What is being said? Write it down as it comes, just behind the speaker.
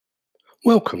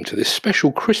Welcome to this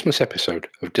special Christmas episode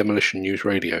of Demolition News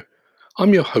Radio.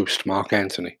 I'm your host, Mark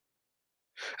Anthony.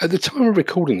 At the time of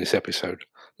recording this episode,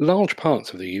 large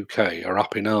parts of the UK are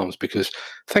up in arms because,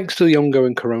 thanks to the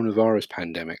ongoing coronavirus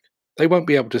pandemic, they won't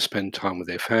be able to spend time with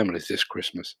their families this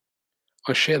Christmas.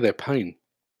 I share their pain,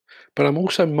 but I'm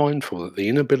also mindful that the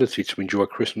inability to enjoy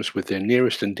Christmas with their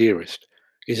nearest and dearest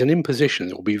is an imposition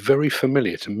that will be very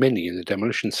familiar to many in the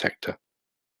demolition sector.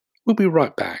 We'll be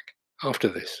right back after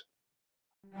this.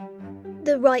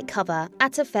 The right cover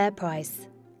at a fair price.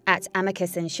 At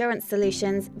Amicus Insurance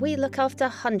Solutions, we look after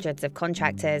hundreds of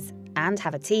contractors and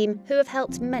have a team who have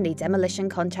helped many demolition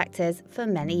contractors for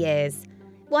many years.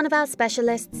 One of our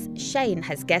specialists, Shane,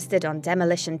 has guested on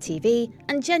Demolition TV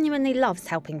and genuinely loves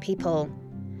helping people.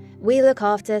 We look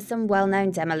after some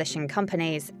well-known demolition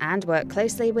companies and work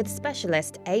closely with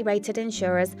specialist A-rated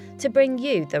insurers to bring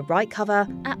you the right cover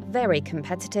at very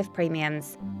competitive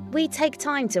premiums. We take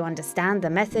time to understand the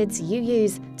methods you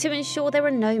use to ensure there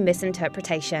are no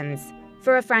misinterpretations.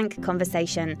 For a frank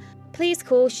conversation, please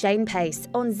call Shane Pace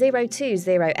on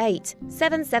 0208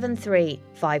 773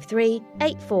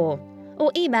 5384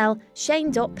 or email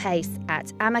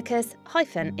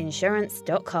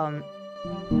shane.pace@amicus-insurance.com.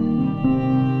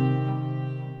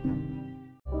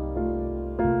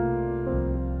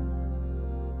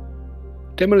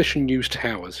 Demolition News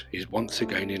Towers is once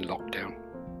again in lockdown.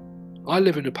 I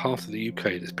live in a part of the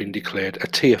UK that's been declared a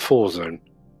Tier 4 zone.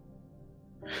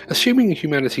 Assuming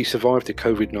humanity survived the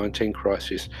COVID-19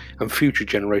 crisis and future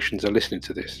generations are listening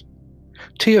to this,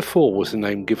 Tier 4 was the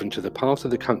name given to the part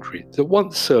of the country that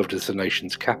once served as the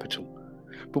nation's capital,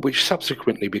 but which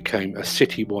subsequently became a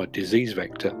citywide disease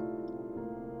vector.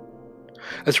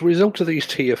 As a result of these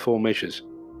Tier 4 measures,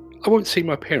 I won't see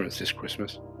my parents this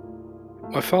Christmas.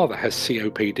 My father has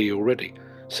COPD already,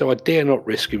 so I dare not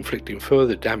risk inflicting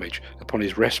further damage upon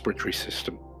his respiratory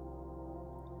system.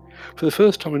 For the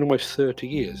first time in almost 30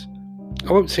 years,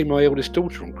 I won't see my eldest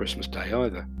daughter on Christmas Day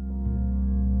either.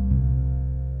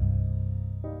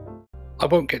 I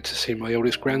won't get to see my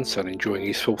eldest grandson enjoying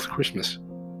his 4th Christmas.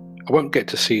 I won't get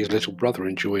to see his little brother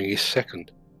enjoying his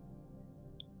 2nd.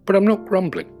 But I'm not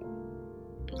grumbling.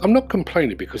 I'm not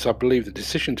complaining because I believe the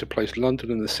decision to place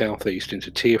London and the South East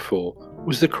into Tier 4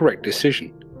 was the correct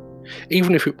decision,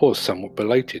 even if it was somewhat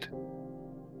belated.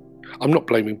 I'm not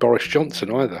blaming Boris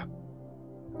Johnson either.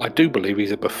 I do believe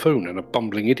he's a buffoon and a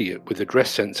bumbling idiot with the dress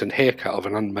sense and haircut of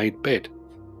an unmade bed.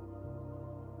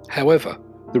 However,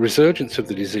 the resurgence of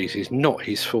the disease is not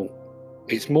his fault.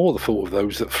 It's more the fault of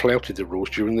those that flouted the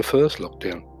rules during the first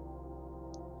lockdown.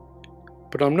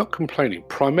 But I'm not complaining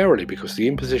primarily because the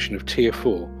imposition of Tier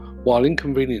 4, while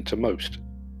inconvenient to most,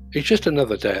 is just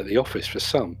another day at the office for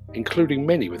some, including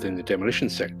many within the demolition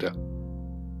sector.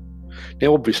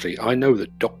 Now obviously I know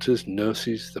that doctors,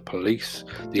 nurses, the police,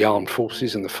 the armed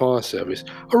forces and the fire service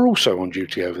are also on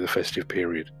duty over the festive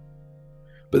period.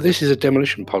 But this is a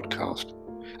demolition podcast,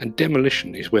 and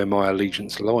demolition is where my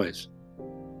allegiance lies.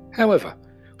 However,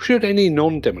 should any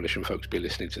non-demolition folks be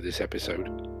listening to this episode,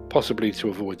 possibly to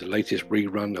avoid the latest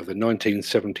rerun of the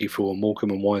 1974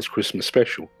 Morecambe and Wise Christmas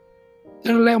special,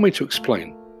 then allow me to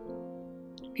explain.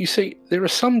 You see, there are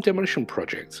some demolition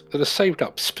projects that are saved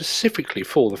up specifically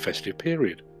for the festive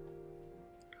period.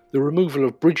 The removal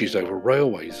of bridges over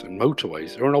railways and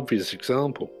motorways are an obvious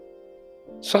example.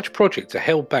 Such projects are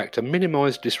held back to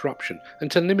minimise disruption and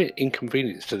to limit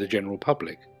inconvenience to the general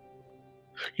public.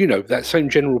 You know, that same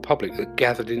general public that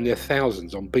gathered in their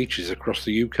thousands on beaches across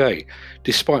the UK,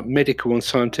 despite medical and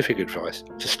scientific advice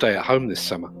to stay at home this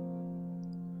summer.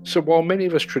 So while many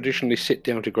of us traditionally sit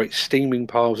down to great steaming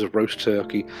piles of roast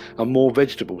turkey and more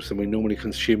vegetables than we normally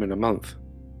consume in a month,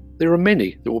 there are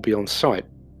many that will be on site,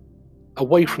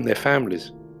 away from their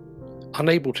families,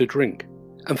 unable to drink,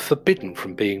 and forbidden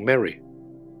from being merry.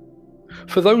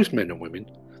 For those men and women,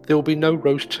 there will be no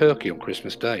roast turkey on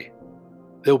Christmas Day.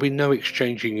 There will be no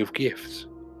exchanging of gifts,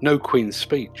 no Queen's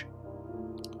speech.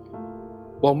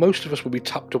 While most of us will be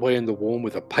tucked away in the warm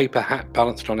with a paper hat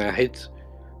balanced on our heads,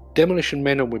 demolition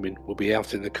men and women will be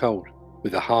out in the cold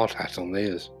with a hard hat on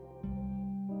theirs.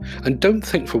 And don't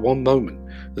think for one moment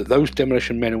that those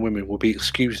demolition men and women will be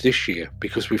excused this year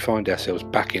because we find ourselves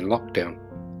back in lockdown.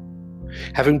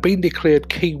 Having been declared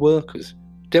key workers,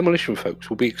 demolition folks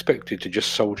will be expected to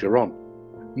just soldier on,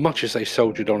 much as they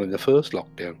soldiered on in the first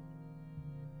lockdown.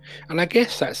 And I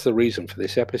guess that's the reason for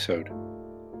this episode.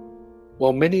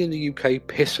 While many in the UK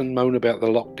piss and moan about the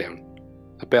lockdown,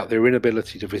 about their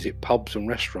inability to visit pubs and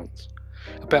restaurants,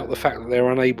 about the fact that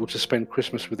they're unable to spend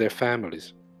Christmas with their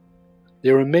families,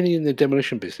 there are many in the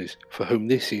demolition business for whom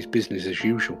this is business as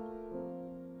usual.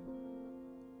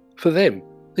 For them,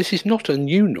 this is not a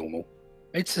new normal,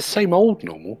 It's the same old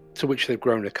normal to which they've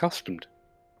grown accustomed.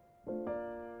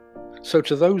 So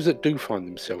to those that do find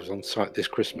themselves on site this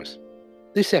Christmas,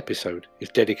 this episode is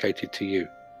dedicated to you.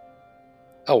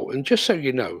 Oh, and just so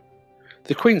you know,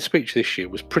 the Queen's speech this year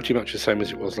was pretty much the same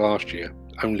as it was last year,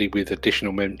 only with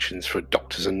additional mentions for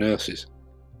doctors and nurses.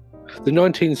 The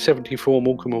 1974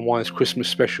 Morecambe and Wise Christmas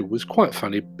special was quite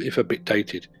funny, if a bit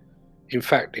dated. In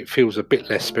fact, it feels a bit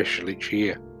less special each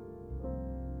year.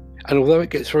 And although it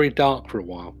gets very dark for a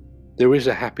while, there is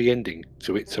a happy ending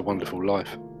to It's a Wonderful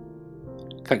Life.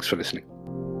 Thanks for listening.